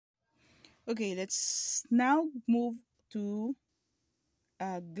Okay, let's now move to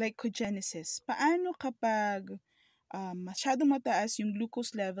glycogenesis. Paano kapag masyadong mataas yung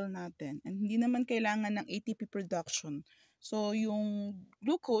glucose level natin and hindi naman kailangan ng ATP production? So, yung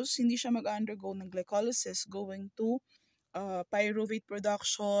glucose, hindi siya mag-undergo ng glycolysis going to pyruvate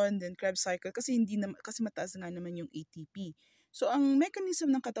production, then Krebs cycle kasi hindi na, kasi mataas nga naman yung ATP. So ang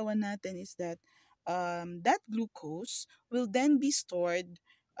mechanism ng katawan natin is that that glucose will then be stored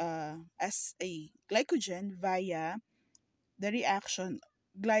as a glycogen via the reaction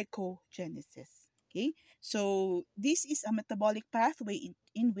glycogenesis. Okay, so this is a metabolic pathway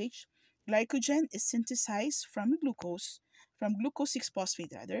in which glycogen is synthesized from glucose 6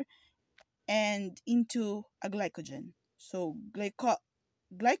 phosphate rather, and into a glycogen. So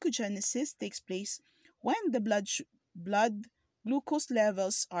glycogenesis takes place when the blood glucose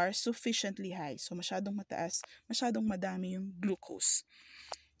levels are sufficiently high. So masyadong mataas, masyadong madami yung glucose,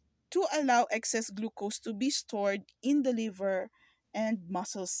 to allow excess glucose to be stored in the liver and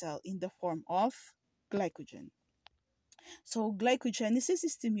muscle cell in the form of glycogen. So glycogenesis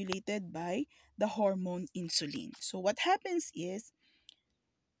is stimulated by the hormone insulin. So what happens is,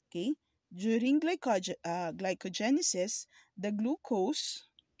 okay, during glycogenesis, the glucose,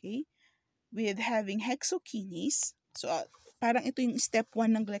 okay, with having hexokinase, so parang ito yung step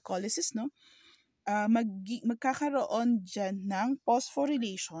 1 ng glycolysis, no? Magkakaroon dyan ng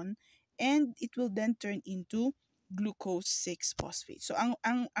phosphorylation and it will then turn into glucose 6 phosphate. So ang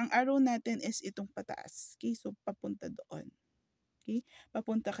arrow natin is itong pataas. Okay? So papunta doon. Okay?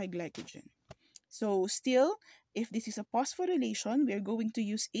 Papunta kay glycogen. So still, if this is a phosphorylation, we are going to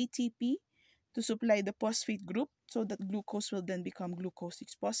use ATP to supply the phosphate group so that glucose will then become glucose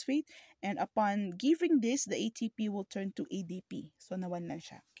 6-phosphate. And upon giving this, the ATP will turn to ADP. So nawan lang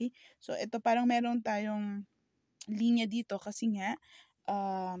siya. Okay? So ito parang meron tayong linya dito kasi nga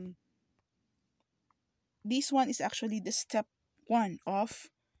this one is actually the step 1 of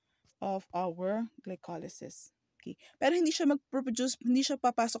our glycolysis. Okay. Pero hindi siya mag-produce, hindi siya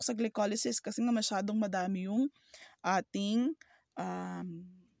papasok sa glycolysis kasi nga masyadong madami yung ating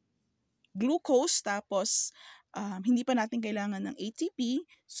glucose, tapos hindi pa natin kailangan ng ATP.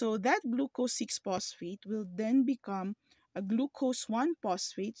 So that glucose 6-phosphate will then become a glucose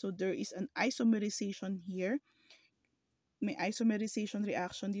 1-phosphate. So there is an isomerization here. May isomerization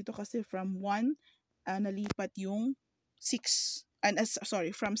reaction dito kasi from 1 nalipat yung 6.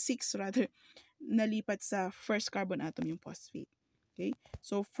 From 6 rather, nalipat sa first carbon atom yung phosphate. Okay?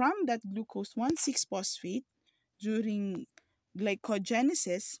 So from that glucose 1,6-phosphate, during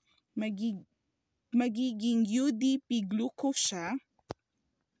glycogenesis, magiging UDP glucose siya.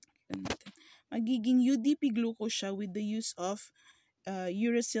 Magiging UDP glucose siya with the use of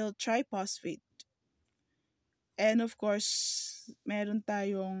uracil triphosphate. And of course, meron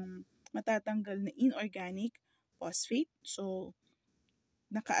tayong matatanggal na inorganic phosphate. So,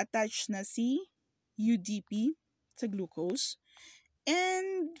 naka-attach na si UDP sa glucose.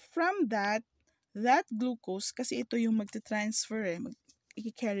 And from that glucose, kasi ito yung magte-transfer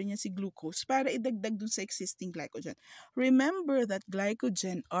i-carry niya si glucose para idagdag dun sa existing glycogen. Remember that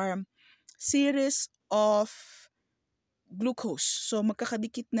glycogen are series of glucose. So,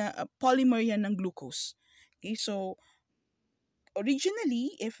 magkakadikit na polymer yan ng glucose. Okay, so,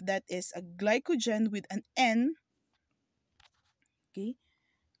 originally, if that is a glycogen with an N, okay,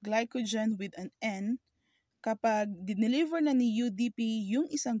 glycogen with an N, kapag dineliver na ni UDP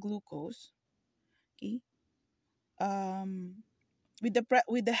yung isang glucose, okay,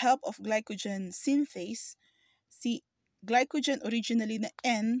 with the help of glycogen synthase, si glycogen originally na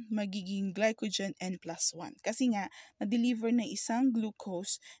N magiging glycogen N plus 1. Kasi nga, na-deliver na isang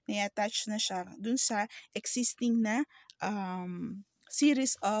glucose na i-attach na siya dun sa existing na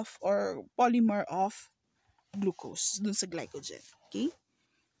series of or polymer of glucose dun sa glycogen. Okay?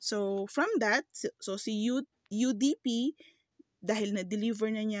 So, from that, so si UDP, dahil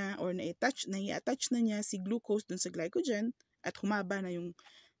na-deliver na niya or na-attach na niya si glucose dun sa glycogen at humaba na yung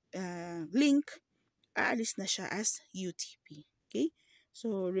link, aalis na siya as UTP. Okay?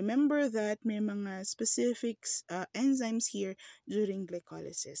 So, remember that may mga specific enzymes here during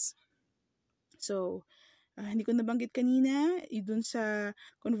glycolysis. So, hindi ko nabanggit kanina, dun sa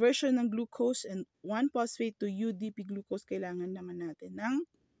conversion ng glucose and 1-phosphate to UDP glucose, kailangan naman natin ng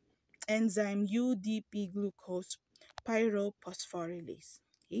enzyme UDP glucose pyrophosphorylase.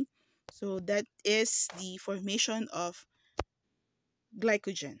 Okay? So, that is the formation of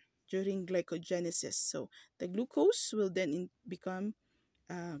glycogen during glycogenesis. So, the glucose will then become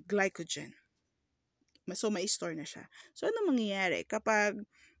glycogen. So, ma-store na siya. So, ano mangyayari? Kapag,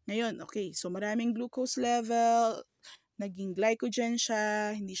 ngayon, okay, so maraming glucose level, naging glycogen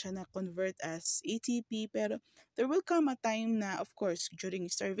siya, hindi siya na-convert as ATP, pero there will come a time na, of course, during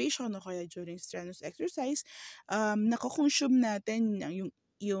starvation o kaya during strenuous exercise, nakoconsume natin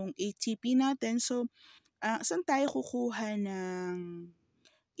yung ATP natin. So, saan tayo kukuha ng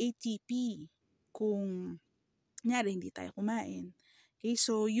ATP kung kunyari hindi tayo kumain? Okay,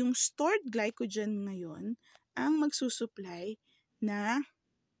 so yung stored glycogen ngayon ang magsusupply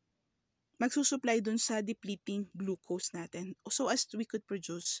dun sa depleting glucose natin so as we could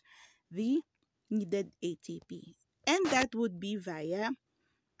produce the needed ATP. And that would be via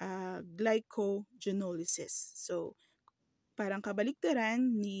glycogenolysis. So, parang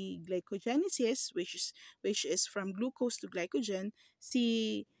kabaliktaran ni glycogenesis, which is from glucose to glycogen.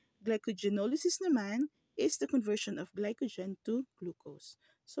 Si glycogenolysis naman is the conversion of glycogen to glucose.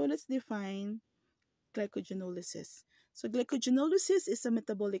 So, let's define glycogenolysis. So glycogenolysis is a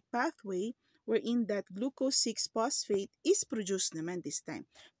metabolic pathway wherein that glucose 6-phosphate is produced naman this time,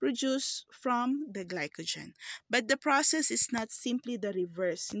 produced from the glycogen. But the process is not simply the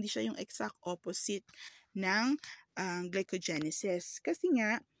reverse. Hindi siya yung exact opposite ng glycogenesis. Kasi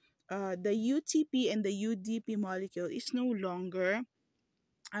nga, the UTP and the UDP molecule is no longer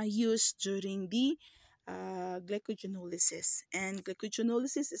used during the glycogenolysis. And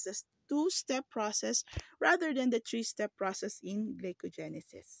glycogenolysis is a 2-step process rather than the 3-step process in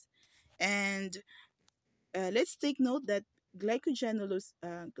glycogenesis. And let's take note that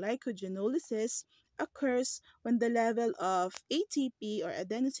glycogenolysis occurs when the level of ATP or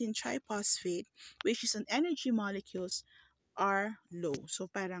adenosine triphosphate, which is an energy molecules, are low. So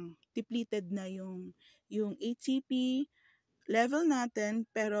parang depleted na yung ATP level natin,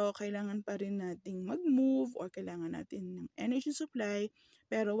 pero kailangan pa rin nating mag-move or kailangan natin ng energy supply,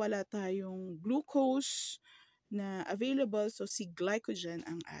 pero wala tayong glucose na available. So, si glycogen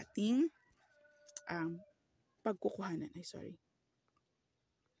ang ating pagkukuhanan.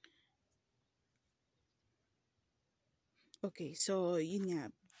 Okay, so yun nga.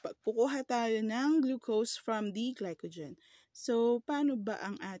 Kukuha tayo ng glucose from the glycogen. So, paano ba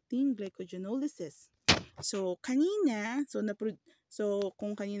ang ating glycogenolysis? So, kanina,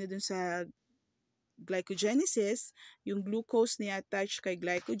 kung kanina dun sa glycogenesis, yung glucose niya attach kay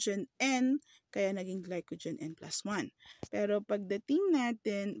glycogen N, kaya naging glycogen N plus 1. Pero pagdating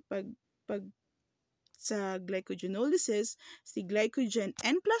natin, pag sa glycogenolysis, si glycogen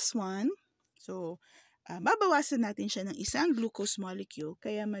N plus 1, so, babawasan natin siya ng isang glucose molecule,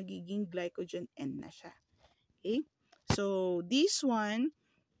 kaya magiging glycogen N na siya. Okay? So, this one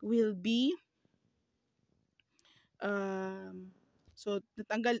will be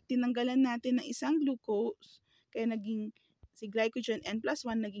tinanggalan natin ng isang glucose, kaya naging si glycogen N plus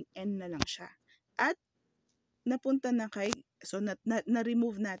 1, naging N na lang siya. At napunta na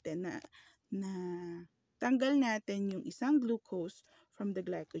na-remove natin, na tanggal natin yung isang glucose from the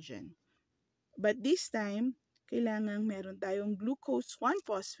glycogen. But this time, kailangan meron tayong glucose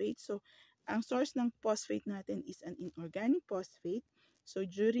 1-phosphate. So, ang source ng phosphate natin is an inorganic phosphate. So,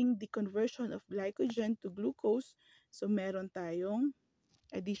 during the conversion of glycogen to glucose, so meron tayong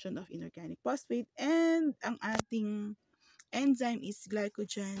addition of inorganic phosphate, and ang ating enzyme is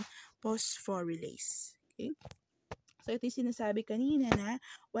glycogen phosphorylase. Okay? So, ito yung sinasabi kanina na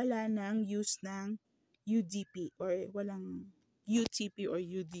wala nang use ng UDP or walang UTP or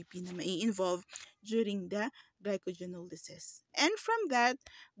UDP na mai-involve during the glycogenolysis. And from that,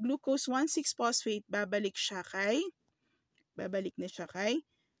 glucose 1,6-phosphate babalik na siya kay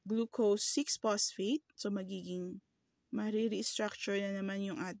glucose 6-phosphate. So magiging re-structure na naman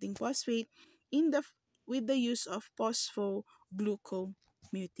yung ating phosphate with the use of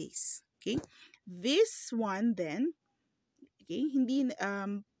phosphoglucomutase. Okay? This one then, okay, hindi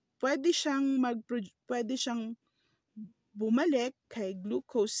pwede siyang bumalik kay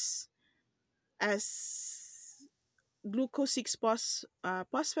glucose as glucose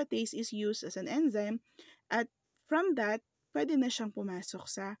 6-phosphatase is used as an enzyme, at from that, pwede na siyang pumasok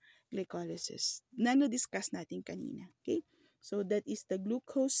sa glycolysis na na-discuss natin kanina. Okay? So, that is the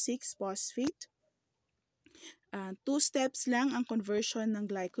glucose 6-phosphate. 2 steps lang ang conversion ng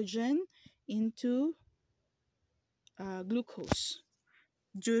glycogen into glucose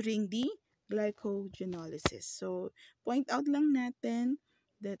during the glycogenolysis. So, point out lang natin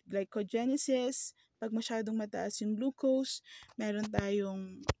that glycogenesis, pag masyadong mataas yung glucose, meron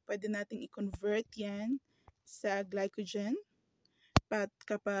tayong, pwede nating i-convert yan sa glycogen. But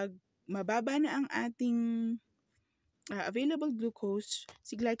kapag mababa na ang ating available glucose,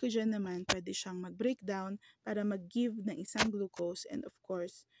 si glycogen naman, pwede siyang mag-breakdown para mag-give ng isang glucose, and of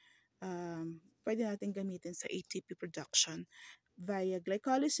course, pwede natin gamitin sa ATP production via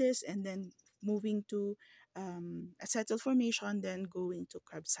glycolysis, and then moving to acetyl formation, then going to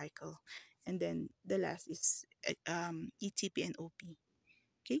Krebs cycle. And then the last is ATP and OP.